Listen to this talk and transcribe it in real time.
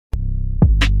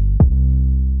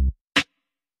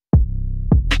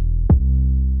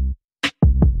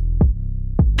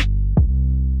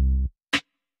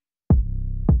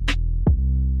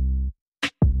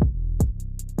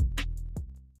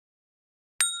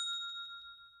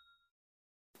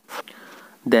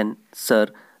Then, sir,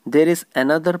 there is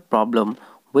another problem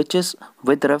which is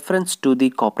with reference to the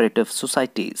cooperative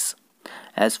societies.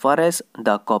 As far as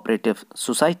the cooperative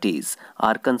societies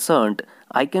are concerned,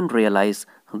 I can realize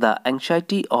the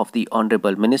anxiety of the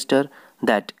Honorable Minister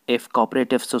that if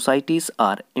cooperative societies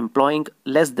are employing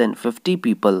less than 50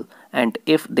 people and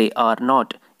if they are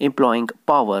not employing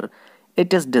power,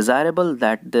 it is desirable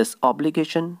that this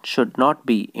obligation should not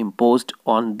be imposed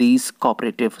on these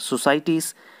cooperative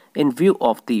societies in view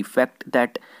of the fact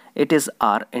that it is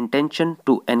our intention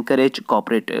to encourage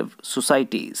cooperative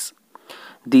societies.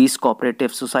 These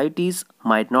cooperative societies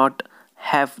might not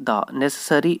have the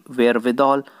necessary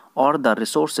wherewithal or the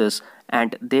resources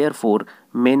and therefore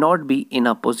may not be in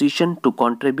a position to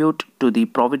contribute to the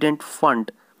provident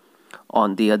fund.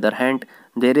 On the other hand,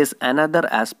 there is another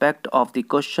aspect of the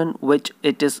question which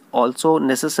it is also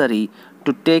necessary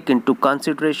to take into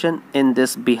consideration in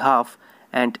this behalf,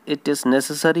 and it is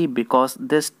necessary because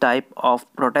this type of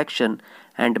protection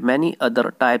and many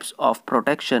other types of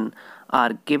protection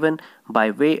are given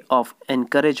by way of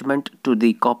encouragement to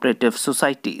the cooperative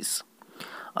societies.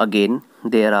 Again,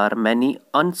 there are many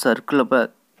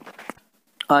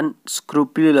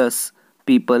unscrupulous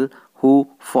people who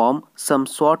form some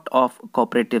sort of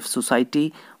cooperative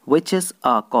society which is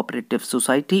a cooperative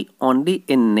society only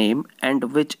in name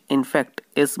and which in fact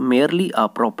is merely a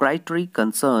proprietary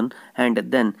concern, and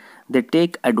then they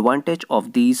take advantage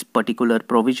of these particular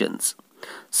provisions.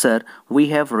 Sir, we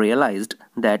have realized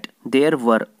that there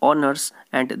were owners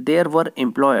and there were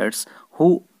employers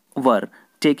who were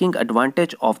taking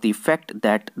advantage of the fact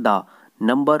that the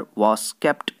number was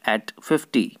kept at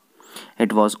 50.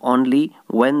 It was only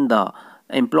when the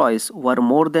employees were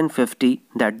more than 50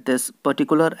 that this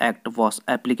particular act was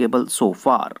applicable so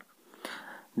far.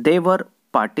 They were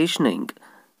partitioning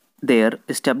their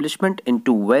establishment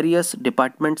into various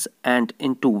departments and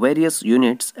into various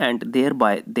units, and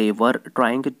thereby they were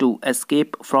trying to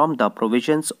escape from the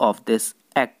provisions of this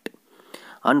act.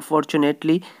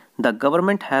 Unfortunately, the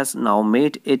government has now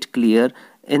made it clear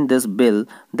in this bill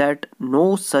that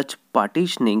no such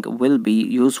partitioning will be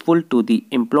useful to the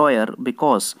employer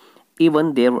because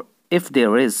even there if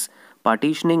there is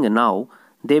partitioning now,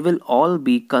 they will all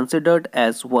be considered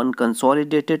as one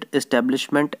consolidated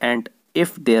establishment, and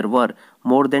if there were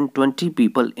more than 20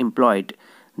 people employed,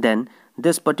 then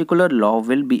this particular law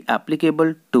will be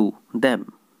applicable to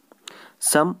them.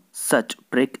 Some such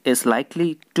trick is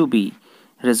likely to be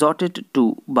resorted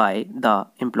to by the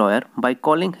employer by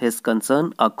calling his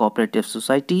concern a cooperative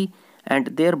society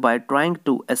and thereby trying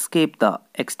to escape the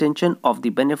extension of the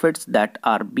benefits that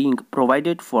are being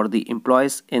provided for the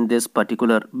employees in this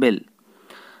particular bill.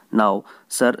 Now,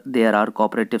 sir, there are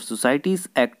cooperative societies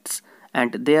acts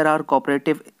and there are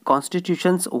cooperative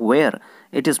constitutions where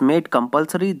it is made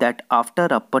compulsory that after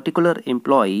a particular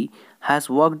employee has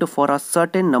worked for a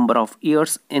certain number of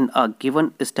years in a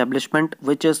given establishment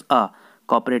which is a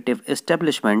cooperative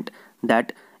establishment,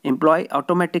 that employee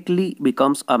automatically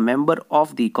becomes a member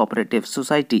of the cooperative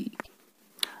society.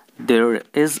 There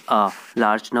is a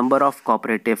large number of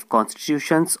cooperative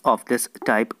constitutions of this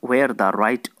type where the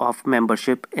right of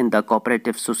membership in the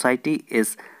cooperative society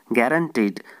is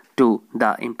guaranteed to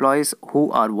the employees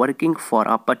who are working for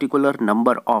a particular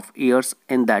number of years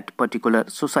in that particular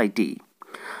society.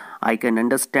 I can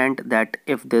understand that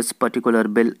if this particular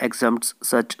bill exempts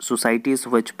such societies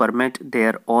which permit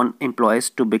their own employees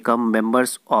to become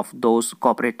members of those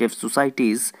cooperative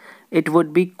societies, it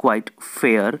would be quite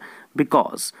fair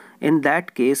because in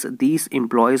that case these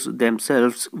employees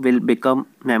themselves will become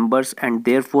members and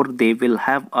therefore they will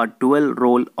have a dual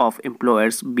role of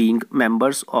employers being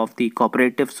members of the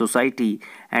cooperative society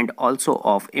and also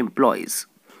of employees.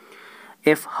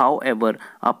 If, however,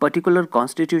 a particular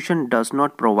constitution does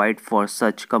not provide for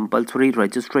such compulsory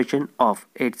registration of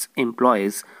its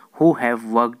employees who have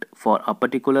worked for a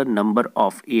particular number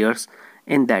of years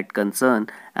in that concern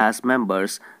as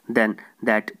members, then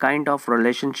that kind of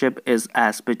relationship is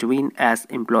as between as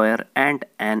employer and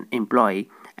an employee,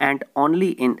 and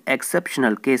only in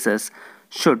exceptional cases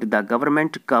should the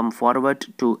government come forward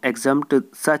to exempt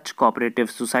such cooperative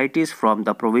societies from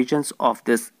the provisions of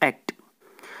this act.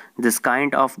 This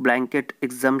kind of blanket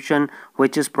exemption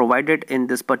which is provided in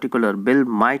this particular bill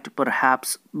might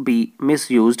perhaps be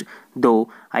misused, though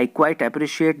I quite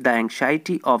appreciate the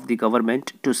anxiety of the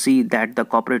government to see that the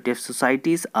cooperative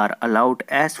societies are allowed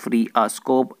as free a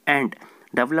scope and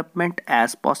development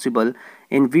as possible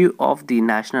in view of the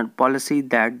national policy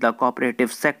that the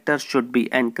cooperative sector should be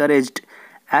encouraged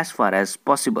as far as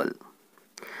possible.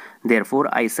 Therefore,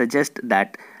 I suggest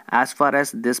that as far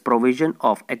as this provision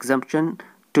of exemption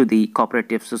to the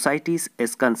cooperative societies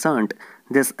is concerned,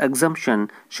 this exemption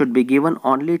should be given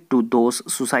only to those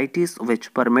societies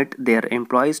which permit their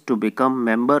employees to become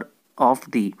member of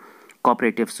the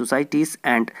cooperative societies,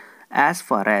 and as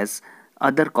far as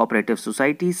other cooperative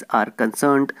societies are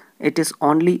concerned, it is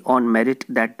only on merit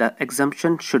that the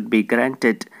exemption should be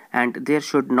granted, and there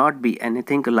should not be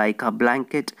anything like a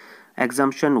blanket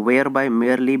exemption whereby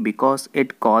merely because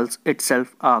it calls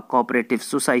itself a cooperative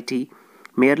society,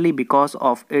 merely because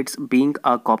of its being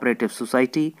a cooperative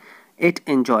society, it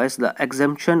enjoys the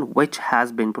exemption which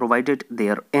has been provided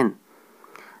therein.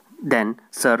 Then,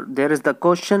 sir, there is the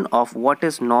question of what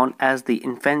is known as the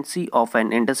infancy of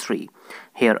an industry.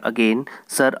 Here again,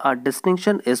 sir, a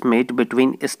distinction is made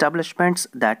between establishments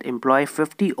that employ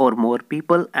 50 or more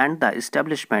people and the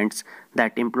establishments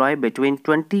that employ between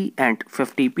 20 and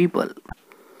 50 people.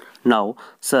 Now,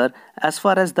 sir, as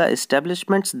far as the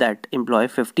establishments that employ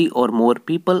 50 or more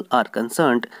people are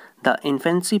concerned, the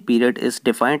infancy period is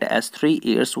defined as 3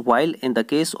 years, while in the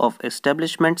case of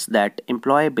establishments that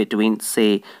employ between,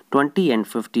 say, 20 and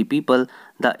 50 people,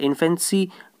 the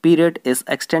infancy period is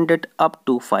extended up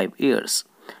to 5 years.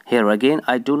 Here again,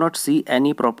 I do not see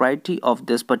any propriety of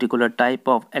this particular type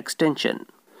of extension.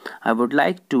 I would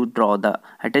like to draw the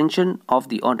attention of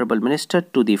the Honorable Minister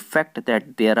to the fact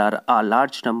that there are a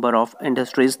large number of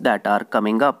industries that are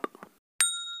coming up.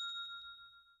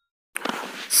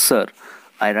 Sir,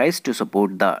 I rise to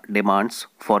support the demands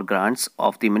for grants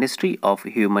of the Ministry of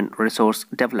Human Resource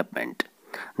Development.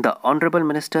 The Honorable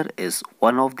Minister is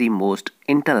one of the most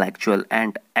intellectual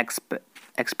and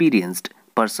experienced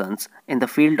persons in the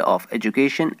field of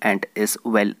education and is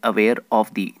well aware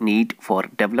of the need for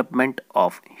development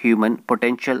of human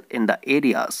potential in the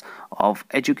areas of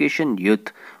education,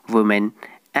 youth, women,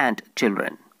 and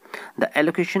children. The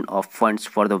allocation of funds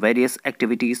for the various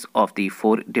activities of the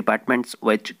 4 departments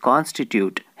which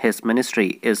constitute his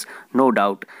ministry is no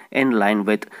doubt in line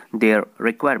with their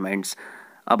requirements,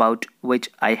 about which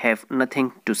I have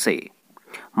nothing to say.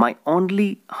 My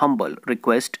only humble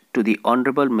request to the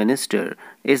Honorable Minister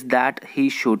is that he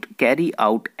should carry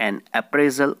out an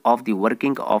appraisal of the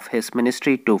working of his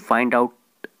ministry to find out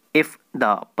if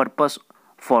the purpose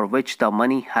for which the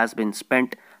money has been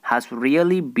spent has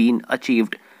really been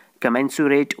achieved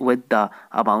commensurate with the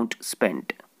amount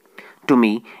spent. To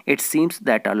me, it seems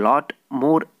that a lot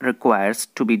more requires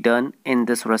to be done in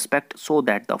this respect so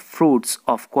that the fruits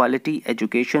of quality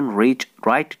education reach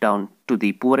right down to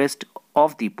the poorest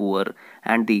of the poor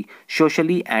and the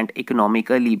socially and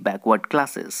economically backward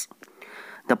classes.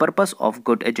 The purpose of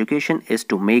good education is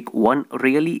to make one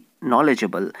really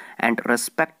knowledgeable and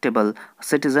respectable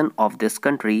citizen of this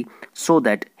country so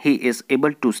that he is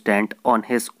able to stand on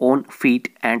his own feet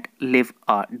and live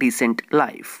a decent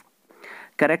life.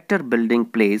 Character building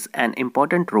plays an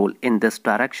important role in this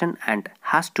direction and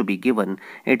has to be given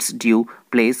its due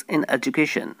place in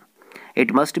education.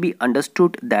 It must be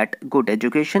understood that good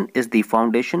education is the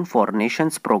foundation for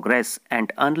nation's progress,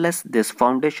 and unless this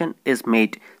foundation is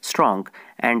made strong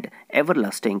and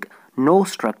everlasting, no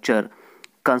structure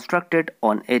constructed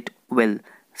on it will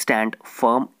stand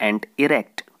firm and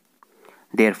erect.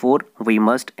 Therefore, we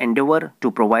must endeavor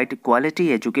to provide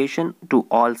quality education to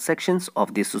all sections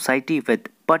of the society with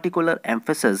particular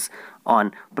emphasis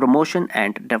on promotion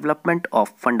and development of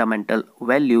fundamental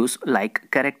values like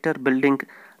character building,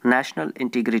 national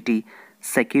integrity,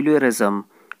 secularism,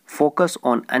 focus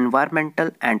on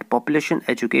environmental and population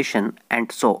education,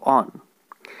 and so on.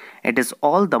 It is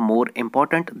all the more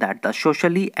important that the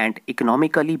socially and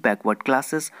economically backward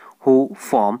classes who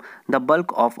form the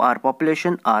bulk of our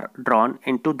population are drawn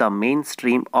into the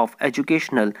mainstream of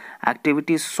educational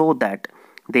activities so that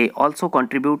they also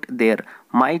contribute their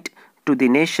mite to the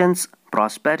nation's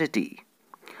prosperity.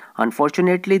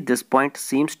 Unfortunately, this point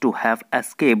seems to have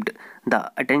escaped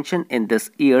the attention in this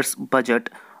year's budget,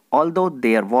 although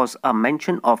there was a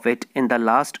mention of it in the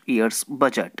last year's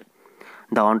budget.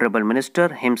 The Honorable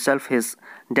Minister himself is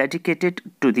dedicated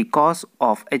to the cause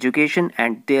of education,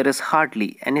 and there is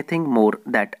hardly anything more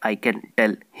that I can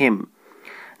tell him.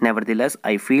 Nevertheless,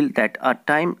 I feel that a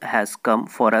time has come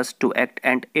for us to act,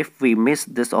 and if we miss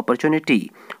this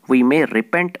opportunity, we may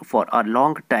repent for a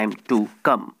long time to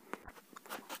come.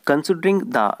 Considering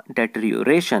the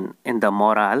deterioration in the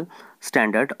moral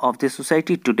standard of the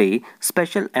society today,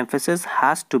 special emphasis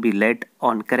has to be laid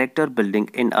on character building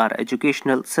in our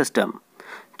educational system.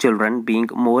 Children being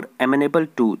more amenable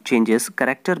to changes,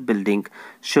 character building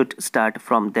should start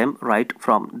from them right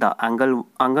from the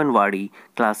Anganwadi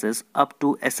classes up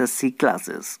to SSC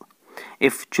classes.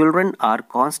 If children are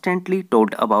constantly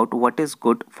told about what is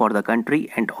good for the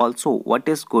country and also what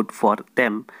is good for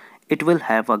them, it will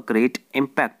have a great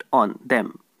impact on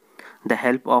them. The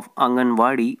help of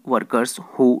Anganwadi workers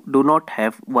who do not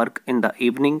have work in the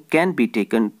evening can be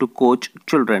taken to coach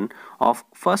children of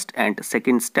first and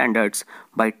second standards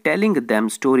by telling them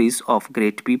stories of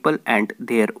great people and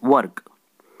their work.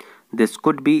 This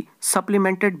could be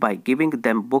supplemented by giving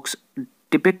them books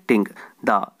depicting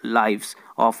the lives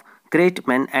of great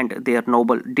men and their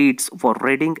noble deeds for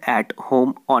reading at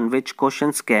home, on which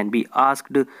questions can be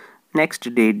asked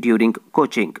next day during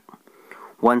coaching.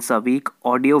 Once a week,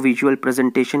 audio-visual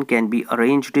presentation can be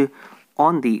arranged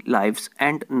on the lives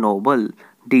and noble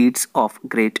deeds of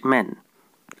great men.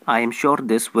 I am sure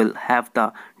this will have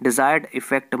the desired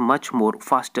effect much more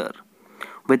faster.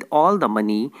 With all the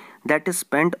money that is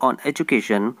spent on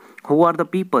education, who are the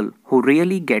people who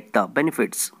really get the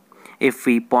benefits? If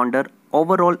we ponder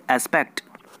overall aspect,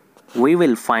 we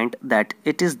will find that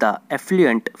it is the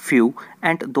affluent few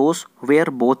and those where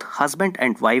both husband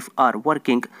and wife are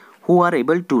working who are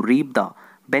able to reap the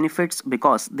benefits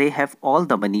because they have all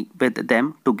the money with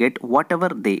them to get whatever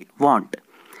they want.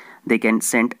 They can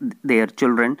send their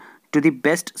children to the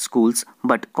best schools,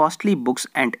 but costly books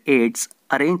and aids,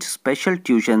 arrange special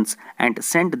tuitions, and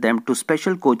send them to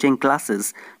special coaching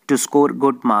classes to score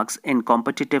good marks in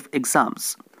competitive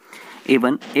exams.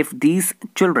 Even if these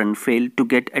children fail to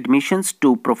get admissions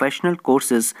to professional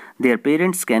courses, their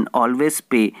parents can always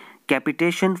pay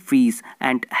capitation fees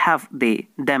and have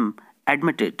them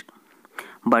admitted.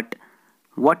 But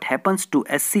what happens to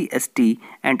SC, ST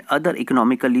and other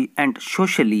economically and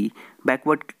socially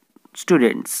backward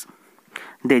students?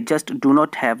 They just do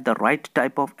not have the right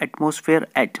type of atmosphere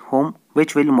at home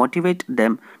which will motivate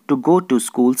them to go to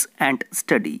schools and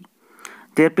study.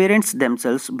 Their parents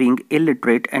themselves being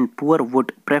illiterate and poor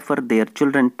would prefer their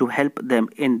children to help them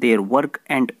in their work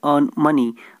and earn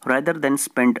money rather than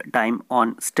spend time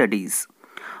on studies.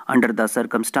 Under the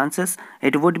circumstances,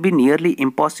 it would be nearly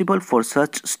impossible for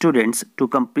such students to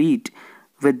compete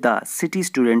with the city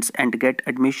students and get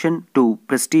admission to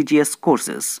prestigious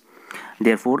courses.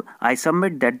 Therefore, I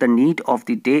submit that the need of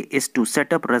the day is to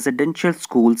set up residential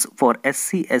schools for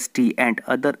SC, ST and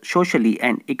other socially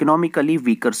and economically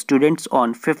weaker students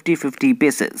on 50-50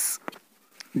 basis.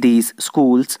 These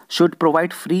schools should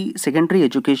provide free secondary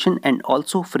education and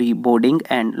also free boarding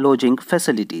and lodging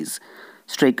facilities.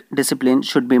 Strict discipline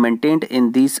should be maintained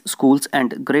in these schools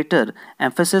and greater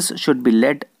emphasis should be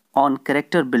laid on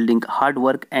character building, hard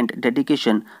work and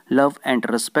dedication, love and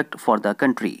respect for the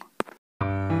country.